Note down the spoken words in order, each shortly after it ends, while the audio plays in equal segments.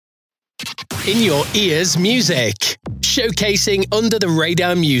In Your Ears Music, showcasing under the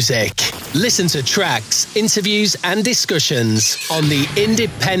radar music. Listen to tracks, interviews and discussions on the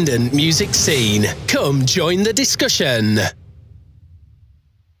independent music scene. Come join the discussion.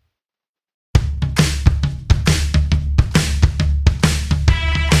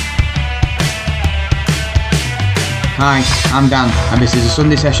 Hi, I'm Dan, and this is the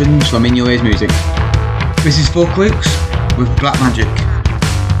Sunday Sessions from In Your Ears Music. This is 4 Crooks with Black Magic.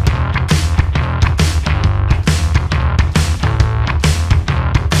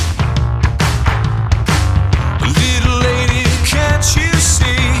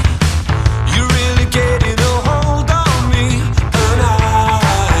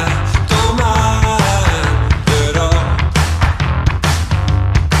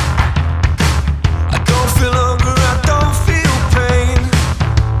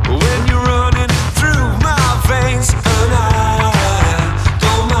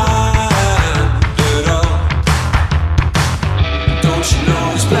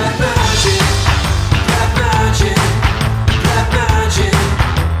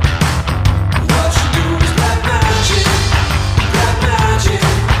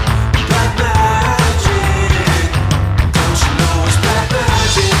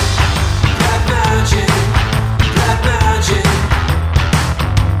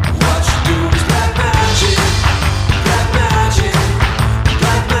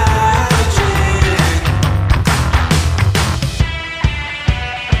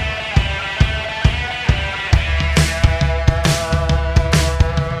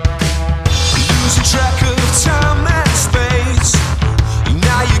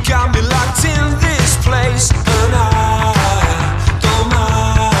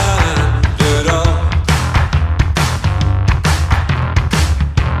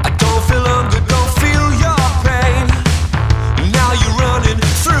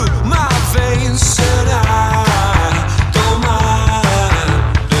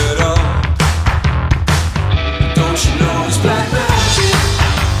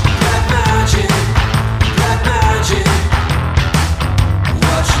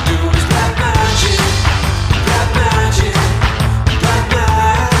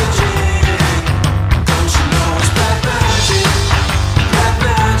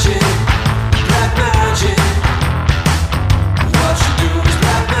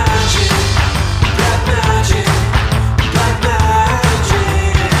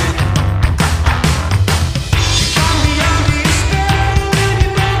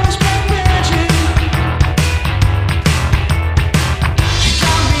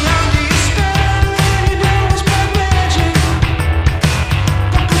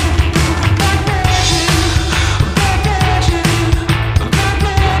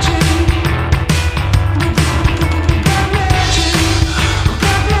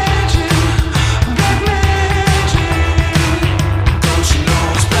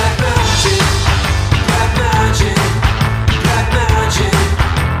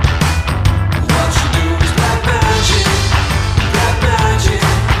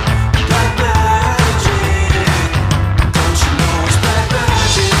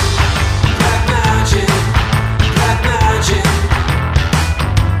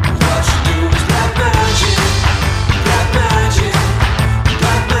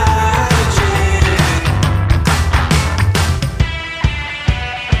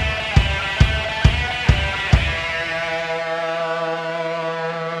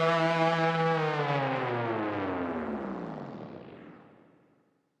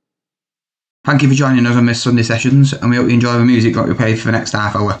 Thank you for joining us on this Sunday Sessions, and we hope you enjoy the music that we played for the next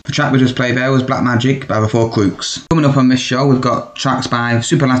half hour. The track we just played there was Black Magic by the 4 Crooks. Coming up on this show, we've got tracks by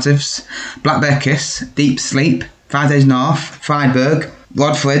Superlatives, Black Bear Kiss, Deep Sleep, 5 Days North, Friedberg,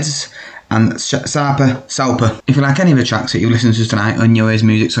 Rod Frids, and Sarpa Salpa. If you like any of the tracks that you've listened to tonight on Your Ears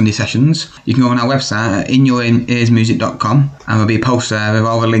Music Sunday Sessions, you can go on our website at inyourearsmusic.com, and there'll be a post there with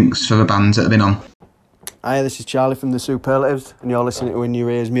all the links for the bands that have been on. Hi, this is Charlie from the Superlatives, and you're listening to In Your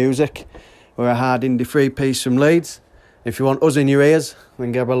Ears Music. We're a hard indie 3-piece from Leeds. If you want us in your ears,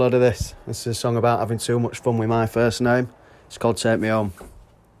 then grab a load of this. This is a song about having too much fun with my first name. It's called Take Me Home.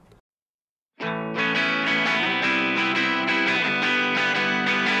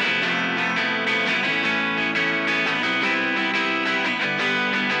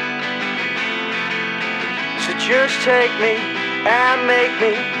 So just take me and make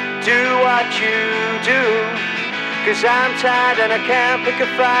me do what you do. 'Cause I'm tired and I can't pick a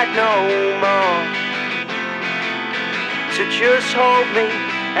fight no more. So just hold me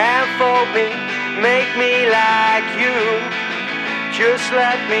and fold me, make me like you. Just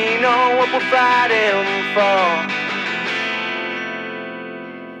let me know what we're fighting for.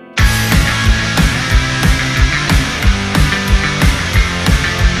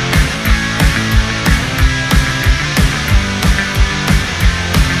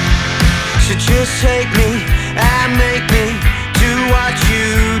 take me and make me do what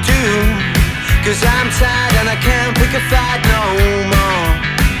you do, 'cause I'm tired and I can't pick a fight no more.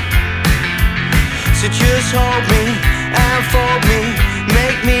 So just hold me and fold me,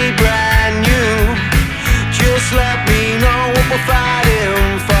 make me brand new. Just let me know what we're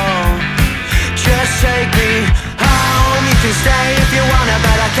fighting for. Just take me home. You can stay if you wanna,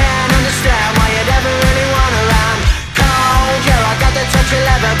 but I can't understand why you'd ever really want around. Cold, yeah, I got the touch of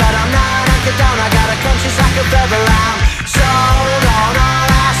leather, but I'm not anchored down. I got a conscience like a feather. I'm sold on all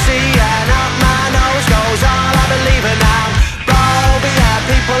I see, and up my nose goes all I believe in now. Bold, but yeah,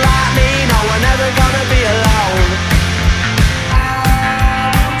 people like me know we're never gonna be alone.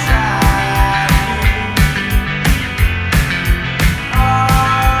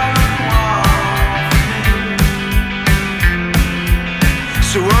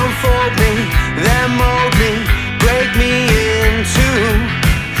 So unfold me, then mold me, break me in two.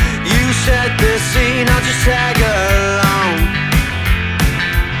 You set the scene, I'll just tag along.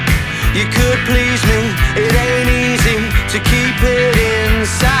 You could please me, it ain't easy to keep it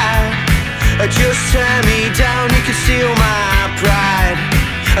inside. Just tear me down, you can steal my pride.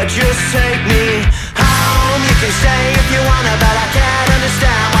 Just take me home. You can stay if you wanna, but I can't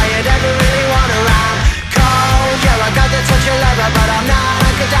understand why you'd ever really want around. Cold, yeah, I got the touch of leather, but I'm not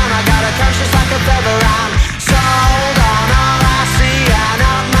anchored down. I got a conscience like a feather. I'm sold on all I see, and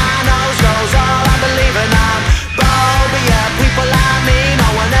up my nose goes all I believe in. I'm bold, but yeah, people like me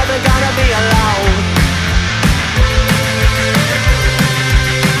know we're never gonna be alone.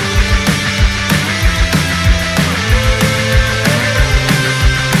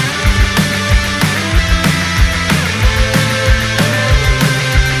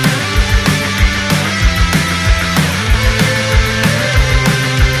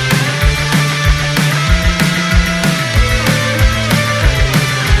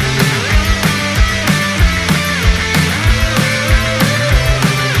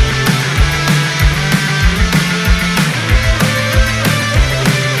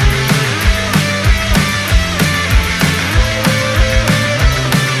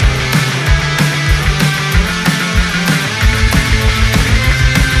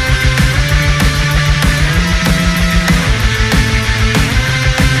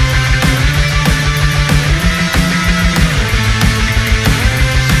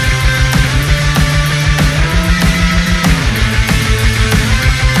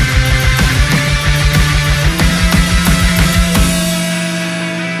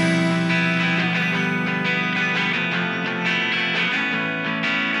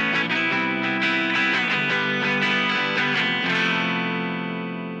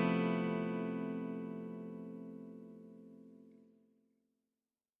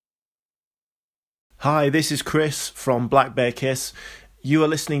 Hi, this is Chris from Black Bear Kiss. You are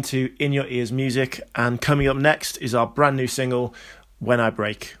listening to In Your Ears Music, and coming up next is our brand new single, When I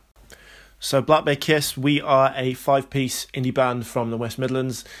Break. So Black Bear Kiss, we are a 5-piece indie band from the West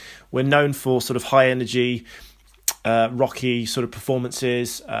Midlands. We're known for sort of high energy, rocky sort of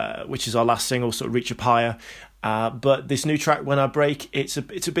performances, which is our last single, sort of Reach Up Higher. But this new track, When I Break, it's a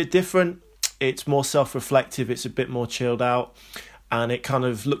bit different. It's more self-reflective. It's a bit more chilled out. And it kind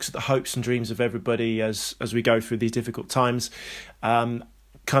of looks at the hopes and dreams of everybody as we go through these difficult times. Kind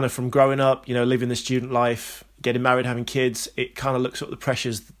of from growing up, you know, living the student life, getting married, having kids. It kind of looks at the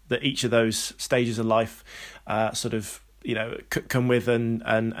pressures that each of those stages of life sort of, you know, come with and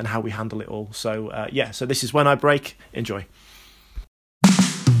how we handle it all. So, so this is When I Break. Enjoy.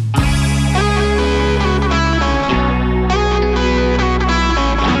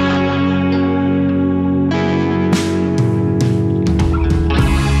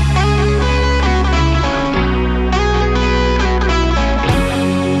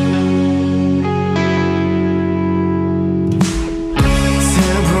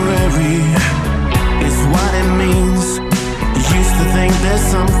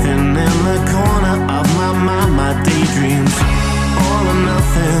 Something in the corner of my mind, my daydreams.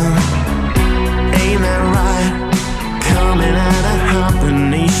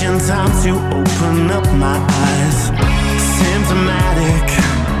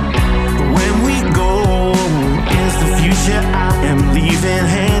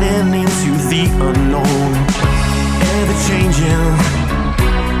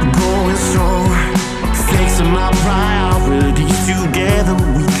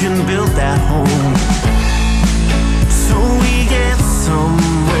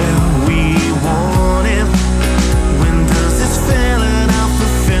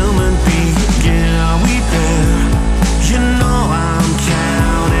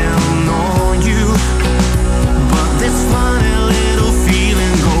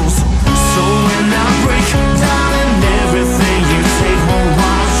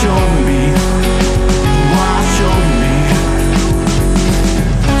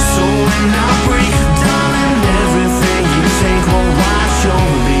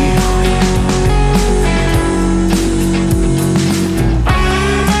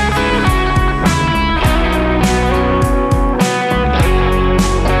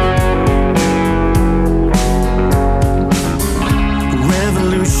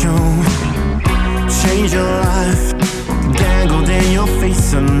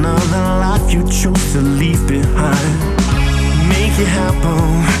 another life you chose to leave behind. Make it happen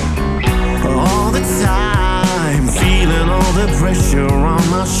all the time. Feeling all the pressure on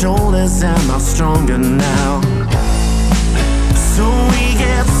my shoulders. Am I stronger now? So we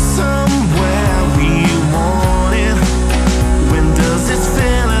get somewhere we wanted. When does this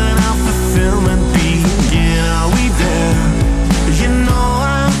feeling of fulfillment begin? Are we there? You know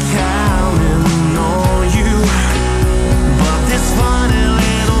I'm counting on you, but this funny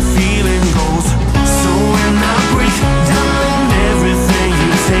little feeling goes. So when I break down, everything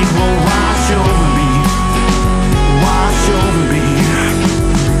you take will wash over me, wash over me.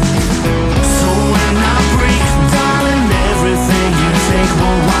 So when I break down, everything you take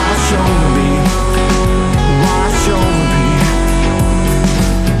will wash over me, wash over me.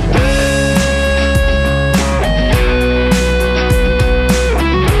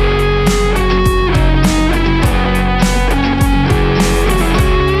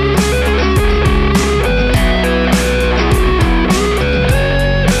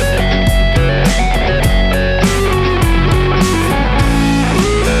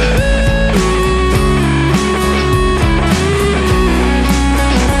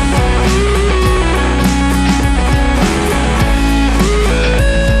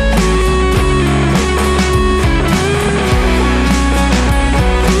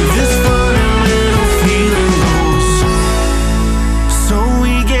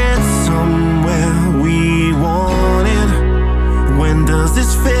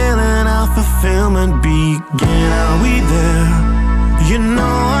 Fulfillment begin. Are we there? You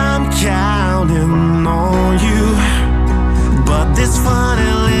know I'm counting on you, but this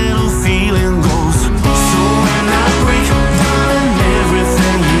funny little feeling goes. So when I break down,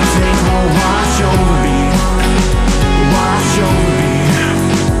 everything you take will wash over me, wash over me.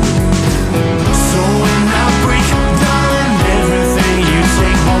 So when I break down, everything you take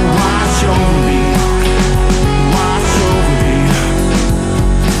will wash over me, wash over me.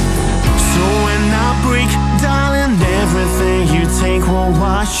 So when I break, darling, everything you take will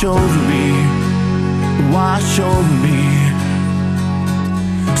wash over me, wash over me.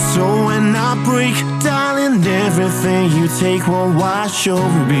 So when I break, darling, everything you take will wash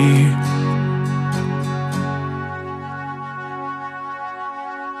over me.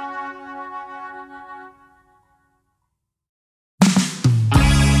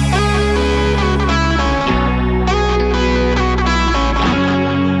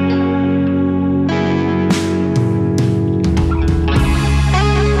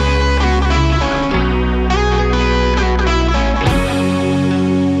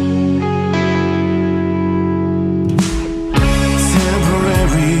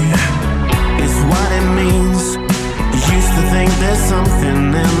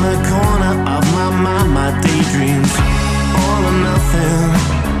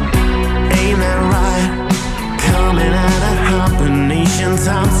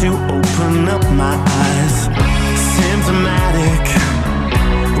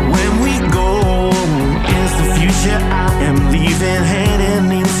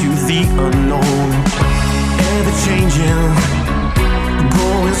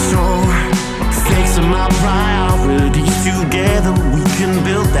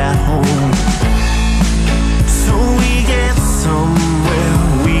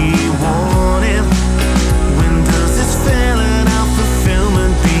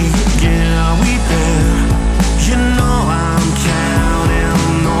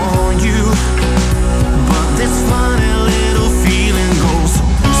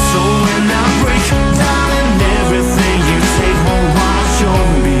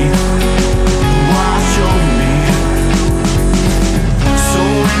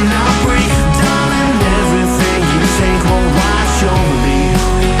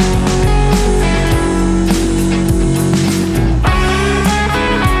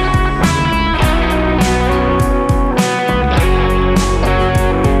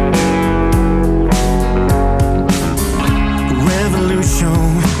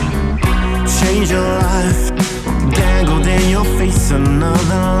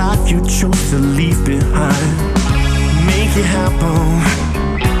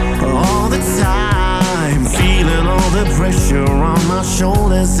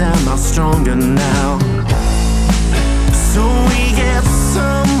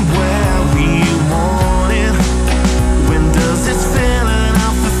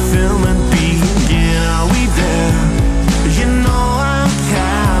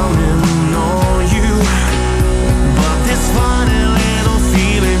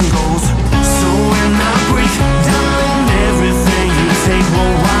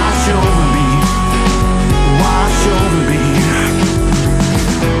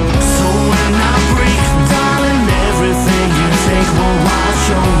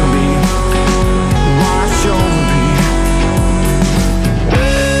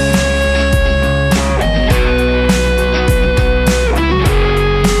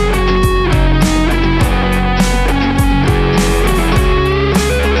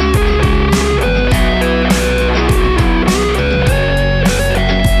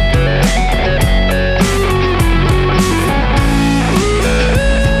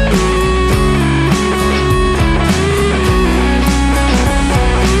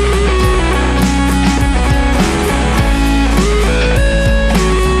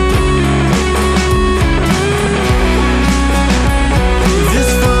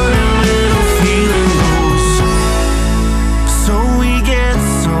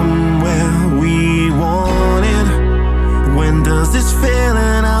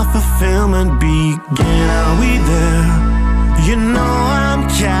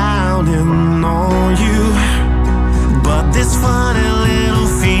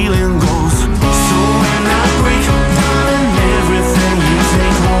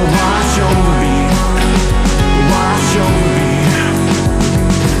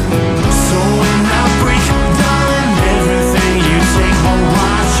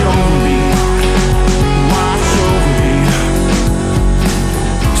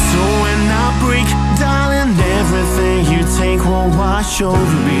 wash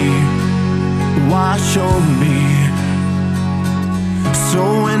over me, wash over me.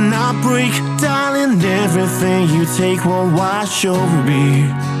 So when I break, darling, everything you take will wash over me.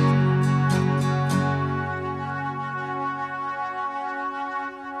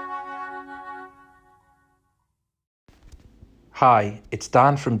 Hi, it's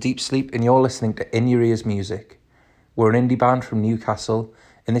Dan from Deep Sleep and you're listening to In Your Ears Music. We're an indie band from Newcastle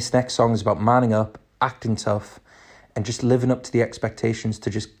and this next song is about manning up, acting tough and just living up to the expectations to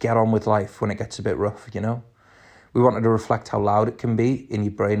just get on with life when it gets a bit rough, you know? We wanted to reflect how loud it can be in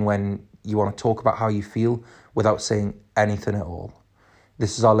your brain when you want to talk about how you feel without saying anything at all.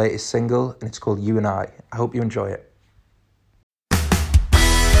 This is our latest single and it's called You and I hope you enjoy it.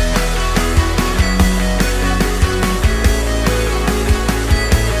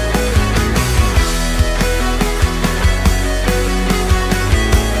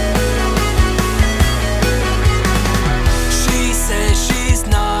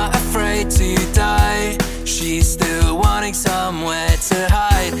 Somewhere to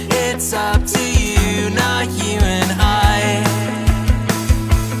hide. It's up to you, not you and I.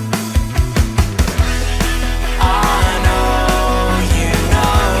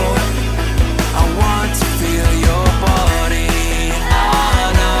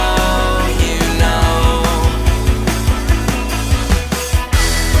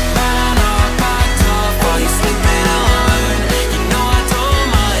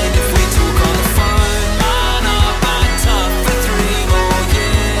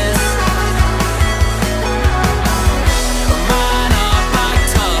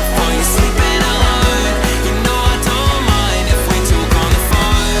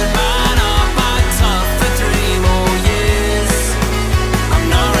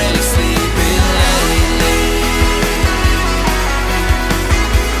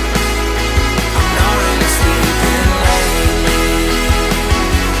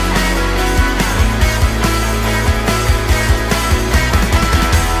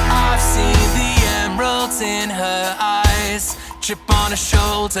 on a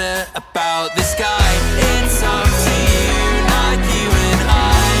shoulder about this guy. It's up to you, not you and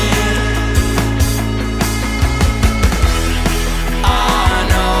I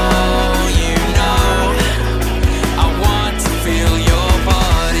know, you know, I want to feel your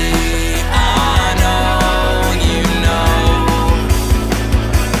body. I know, you know.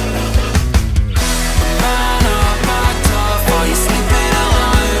 Man up, backed off while you're sleeping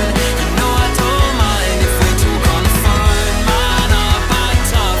alone. You know I don't mind if we talk on the phone. Man up,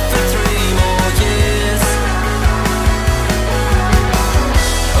 backed off for 3 more years.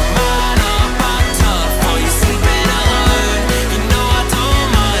 Man up, backed off while you're sleeping alone. You know I don't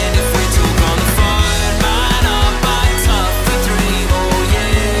mind if we talk on the phone. Man up, backed off for 3 more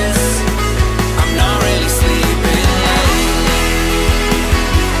years. I'm not really sleeping lately.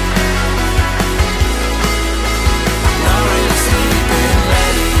 I'm not really sleeping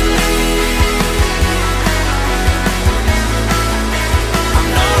lately. I'm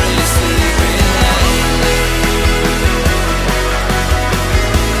not really sleeping lately. I'm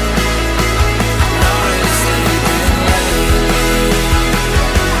not really sleeping lately.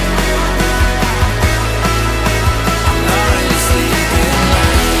 I'm not really sleeping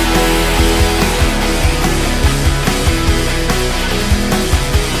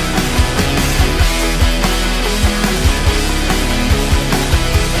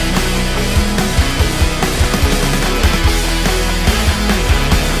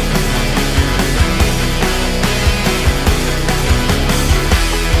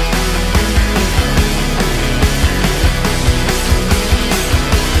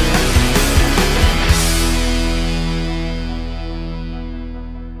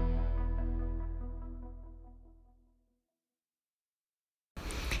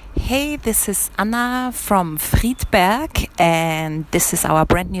Hey, this is Anna from Friedberg, and this is our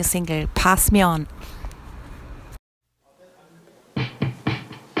brand new single, Pass Me On.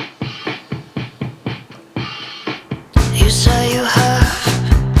 You say you have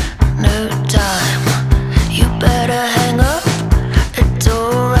no time. You better hang up. It's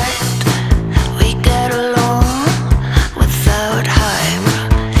alright. We get along without hype.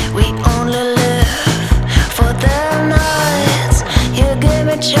 We only live for the nights. You give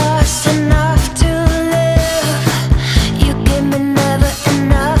me just enough to live. You give me never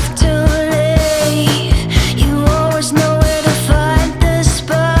enough to leave. You always know where to find the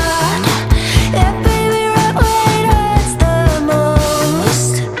spot. Yeah, baby, right when it hurts the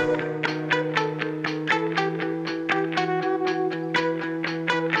most.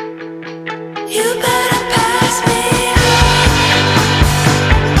 You better pass me on.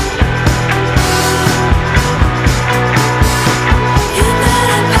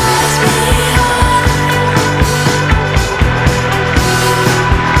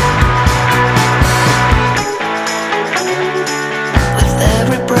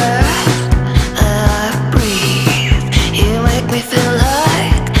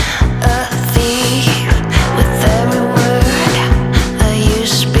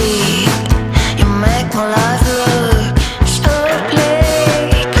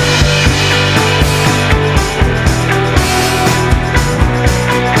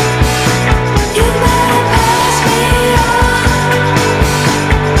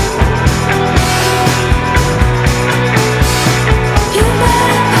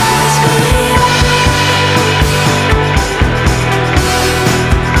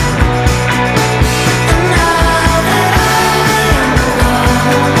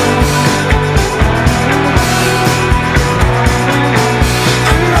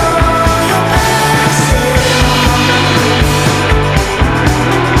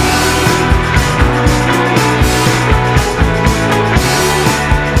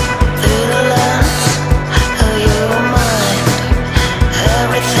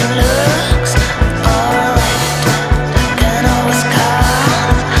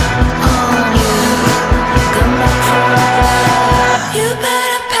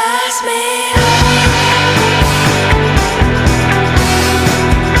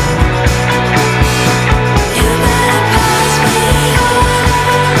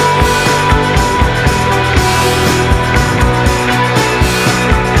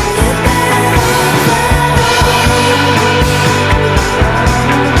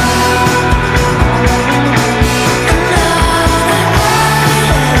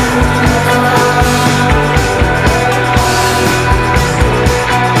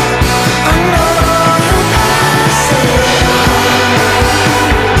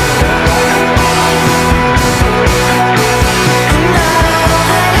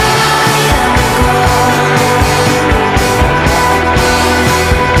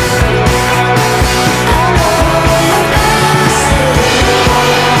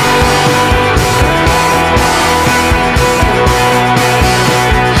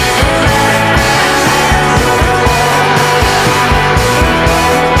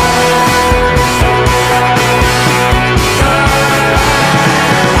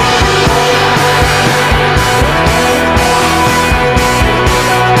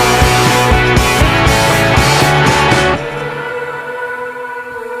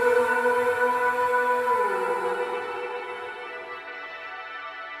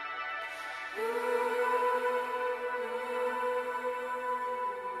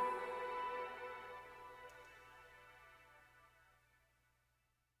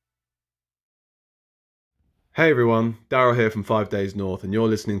 Hey everyone, Daryl here from 5 Days North, and you're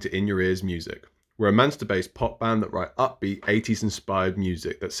listening to In Your Ears Music. We're a Manchester-based pop band that write upbeat 80s-inspired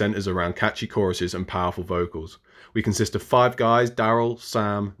music that centres around catchy choruses and powerful vocals. We consist of 5 guys, Daryl,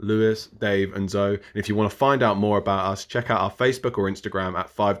 Sam, Lewis, Dave and Zoe, and if you want to find out more about us, check out our Facebook or Instagram at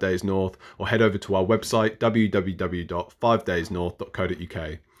 5 Days North, or head over to our website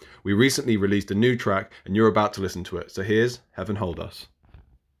www.5daysnorth.co.uk. We recently released a new track and you're about to listen to it, so here's Heaven Hold Us.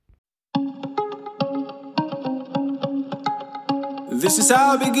 This is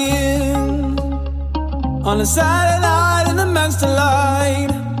how I begin on a Saturday night in the Manchester light,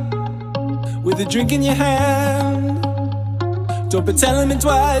 with a drink in your hand. Don't be telling me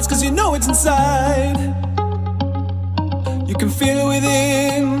twice, cause you know it's inside. You can feel it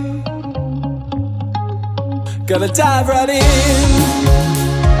within. Gotta dive right in.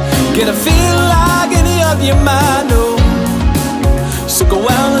 Get a feel like any of your mind, oh. So go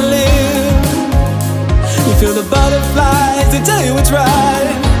out and live. You feel the butterflies, they tell you it's right.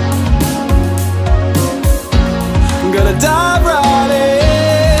 Gotta dive right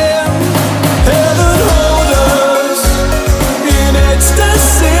in. Heaven hold us in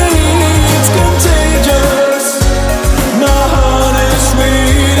ecstasy. It's contagious. My heart is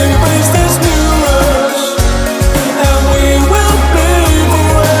sweet. Embrace this new rush, and we will be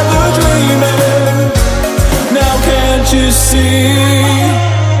forever dreaming. Now can't you see?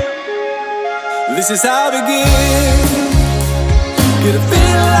 This is how I begin. Get a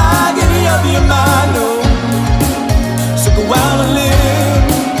feel like any of your mind, oh. So go out and live.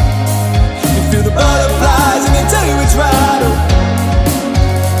 You feel the butterflies and they tell you it's right, oh.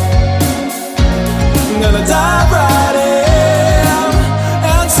 I'm gonna dive right in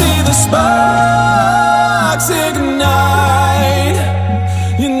and see the sparks ignite.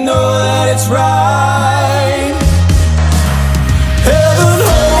 You know that it's right. Heaven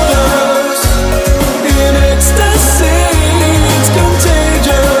hold us in ecstasy. It's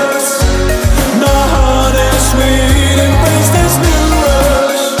contagious. My heart is sweet. Embrace this new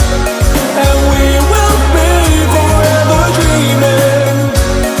rush, and we will be forever dreaming.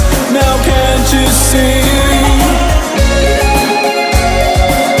 Now can't you see?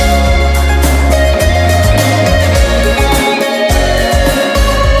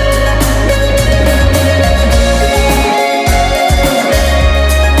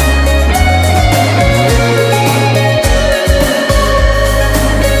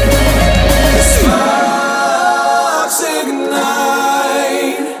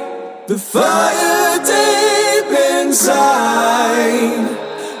 The fire deep inside,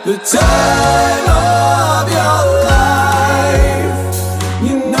 the time of your life.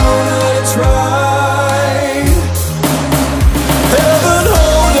 You know that it's right. Heaven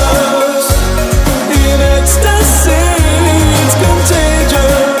hold us in ecstasy. It's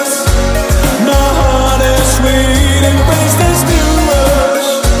contagious. My heart is sweet. Embrace this new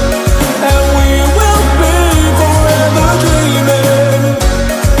rush, and we will be forever dreaming.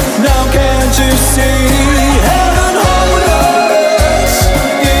 Now can't you see? Heaven hold us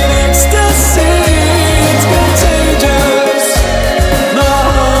in ecstasy. It's contagious. My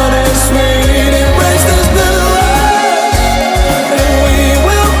heart is sweet. Embrace this new rush, and we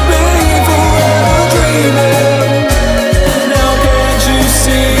will be forever dreaming. Now can't you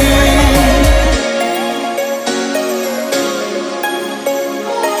see?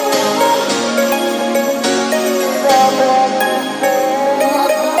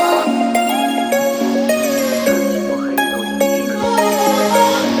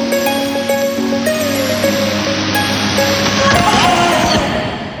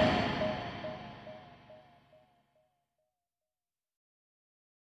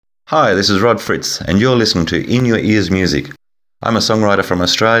 Hi, this is Rod Fritz, and you're listening to In Your Ears Music. I'm a songwriter from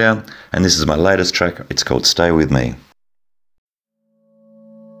Australia, and this is my latest track. It's called Stay With Me.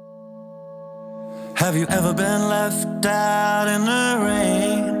 Have you ever been left out in the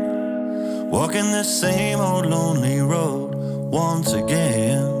rain, walking the same old lonely road once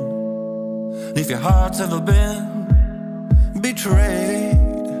again? If your heart's ever been betrayed,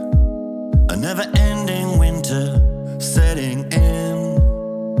 a never-ending winter setting in,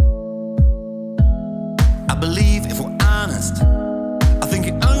 I believe if we're honest, I think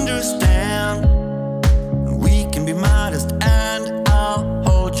you understand. We can be modest and I'll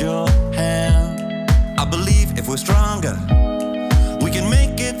hold your hand. I believe if we're stronger, we can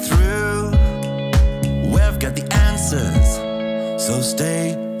make it through. We've got the answers, so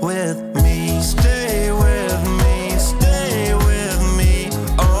stay with me. Stay with me, stay with me.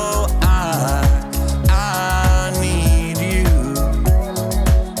 Oh, I need you.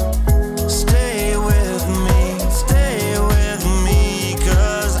 Stay with me,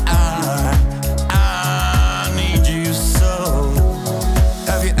 'cause I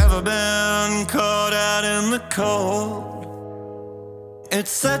It's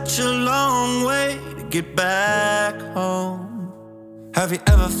such a long way to get back home. Have you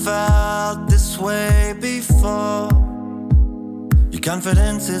ever felt this way before? Your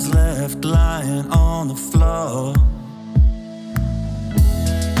confidence is left lying on the floor.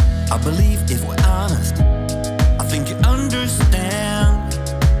 I believe if we're honest, I think you understand.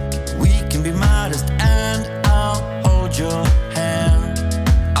 We can be modest and I'll hold your hand.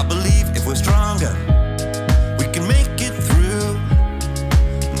 I believe if we're stronger, we can make it through.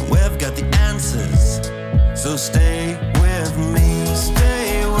 We've got the answers, so stay with me.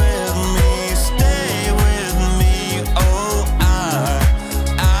 Stay with me, stay with me. Oh,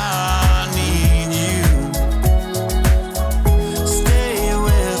 I need you. Stay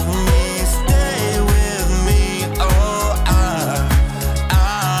with me, stay with me. Oh, I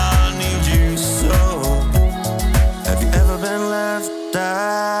need you so. Have you ever been left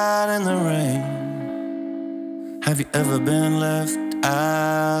out in the rain? Have you ever been left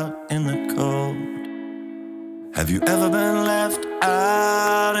out in the cold? Have you ever been left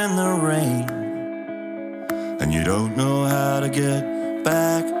out in the rain and you don't know how to get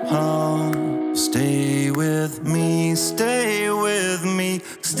back home? Stay with me, stay with me,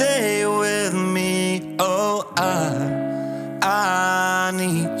 stay with me. Oh, I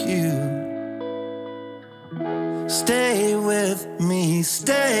need you. Stay with me,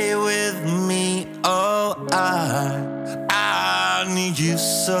 stay with me. Oh, I need you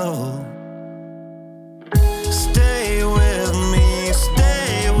so. Stay with me,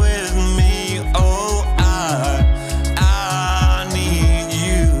 stay with me. Oh, I need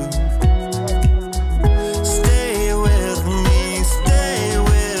you. Stay with me, stay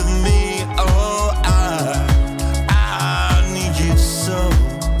with me. Oh, I need you so.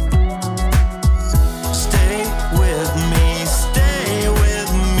 Stay with me, stay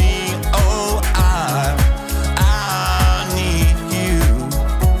with me. Oh, I need you.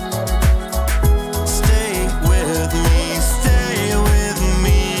 Stay with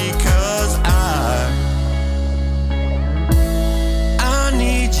me, 'cause I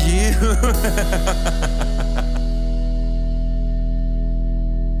need you.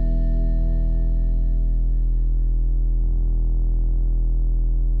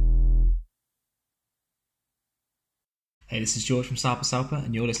 Hey, this is George from Salpa Salpa,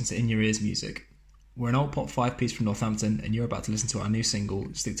 and you're listening to In Your Ears Music. We're an old pop 5-piece from Northampton, and you're about to listen to our new single,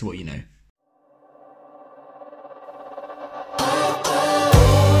 Stick to What You Know.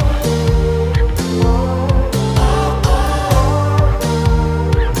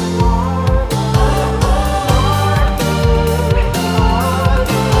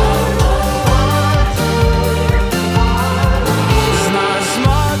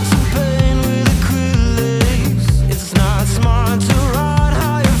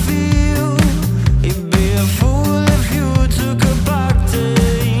 It'd be a fool if you took a back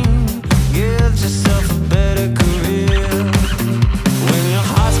day.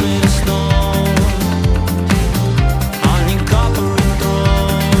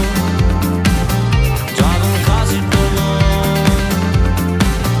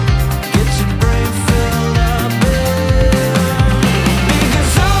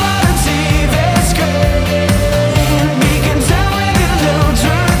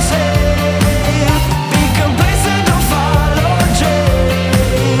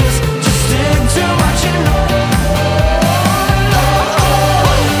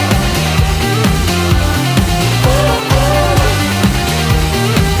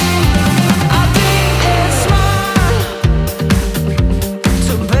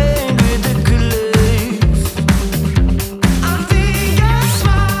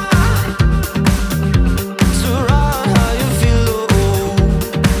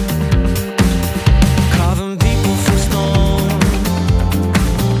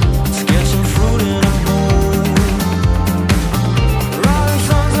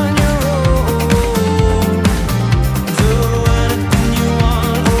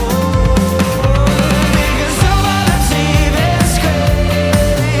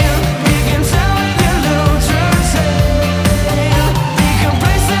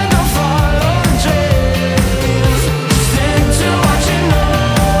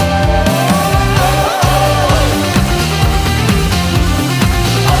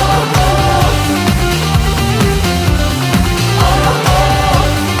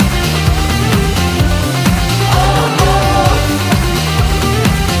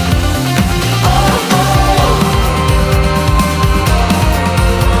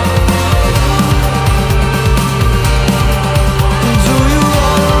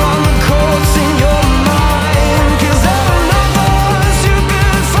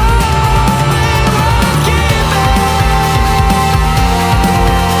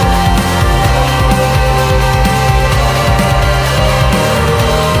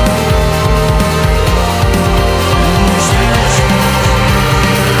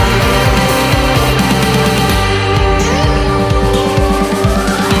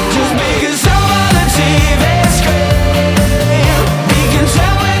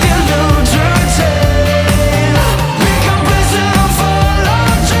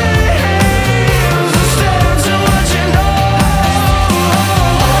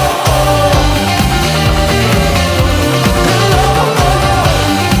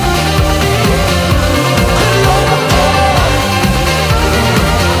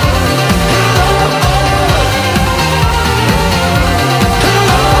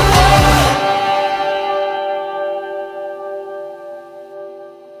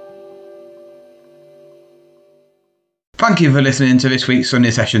 Thank you for listening to this week's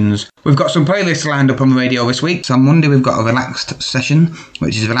Sunday Sessions. We've got some playlists lined up on the radio this week. So on Monday we've got a relaxed session,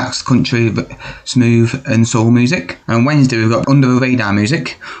 which is relaxed country, smooth and soul music. And on Wednesday we've got Under the Radar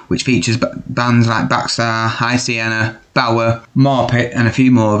music, which features bands like Backstar, High Sienna, Bauer, Marpit and a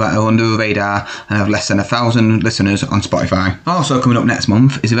few more that are under the radar and have less than 1,000 listeners on Spotify. Also coming up next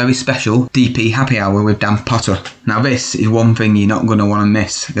month is a very special DP Happy Hour with Dan Potter. Now this is one thing you're not going to want to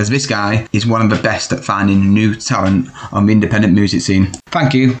miss, because this guy is one of the best at finding new talent on the independent music scene.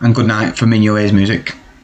 Thank you and good night from In Your Ears Music.